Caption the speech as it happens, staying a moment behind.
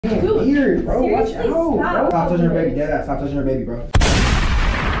being Dude, weird, bro. Watch seriously, out, bro. stop. Stop touching her baby, deadass. Stop touching her baby, bro.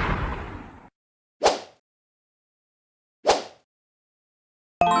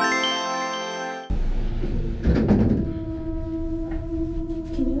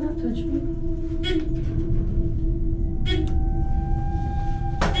 Can you not touch me?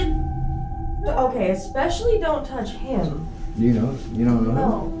 Okay, especially don't touch him. You know? You don't know him?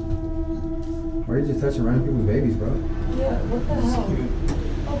 No. Why are you just touching random people's babies, bro? Yeah, what the hell?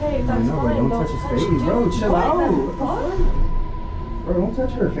 Okay, that's I know, but fine. don't touch his baby, bro. Chill what out. the fuck? Bro, don't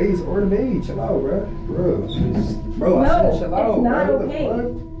touch her face or the baby. Chill out, bro. Bro, I No, said chill out, it's not bro. okay. What the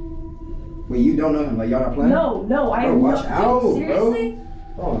fuck? Wait, you don't know him? Like, y'all not playing? No, I Bro, am watch not. out, Dude, seriously? bro.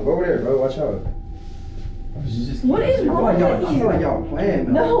 Hold on, go over there, bro. Watch out. What is wrong with I feel you? like y'all playing,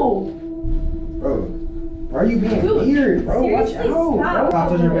 though. No. Bro, why are you being Dude, weird, bro? Watch seriously, out, bro. stop. Stop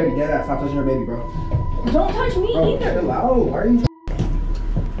touching her baby, deadass. Stop touching her baby, bro. Don't touch me Bro, either. chill out. Why are you? Do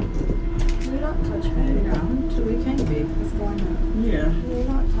not touch me. So we can't be. What's going on? Yeah. Do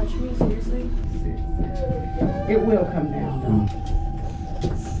not touch me, seriously. It will come down though.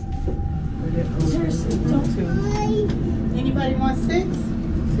 Seriously, don't. Anybody want 6?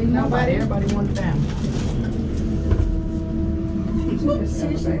 See, nobody, everybody wants down.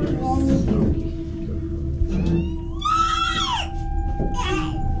 Seriously, what's wrong with you?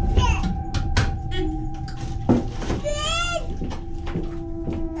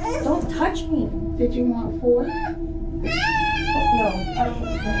 Don't touch me. Did you want 4? No, I don't.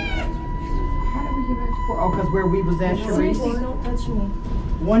 How did we get back to 4? Oh, because where we was at, Seriously, Sharice. don't touch me.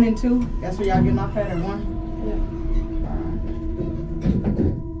 1 and 2? That's where y'all getting off at 1?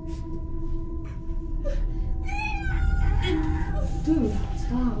 Dude,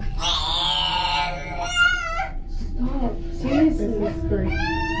 stop. Stop. Seriously. This is 3.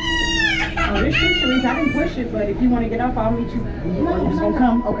 Oh, this is Sharice. I didn't push it, but if you want to get off, I'll meet you. No, you just gonna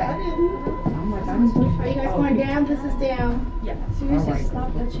come? Okay. I'm like, I didn't push it. Are you guys going down? This is down. Yeah. Seriously, Alright.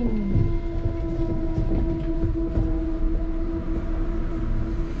 stop touching me.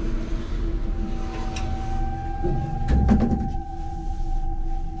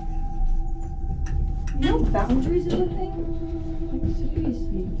 No boundaries is a thing? Like,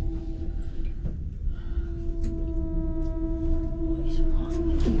 seriously. What is wrong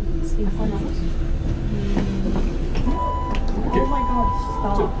with you? Oh my god,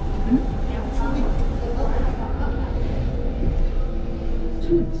 stop.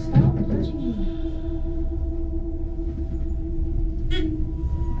 Dude, stop.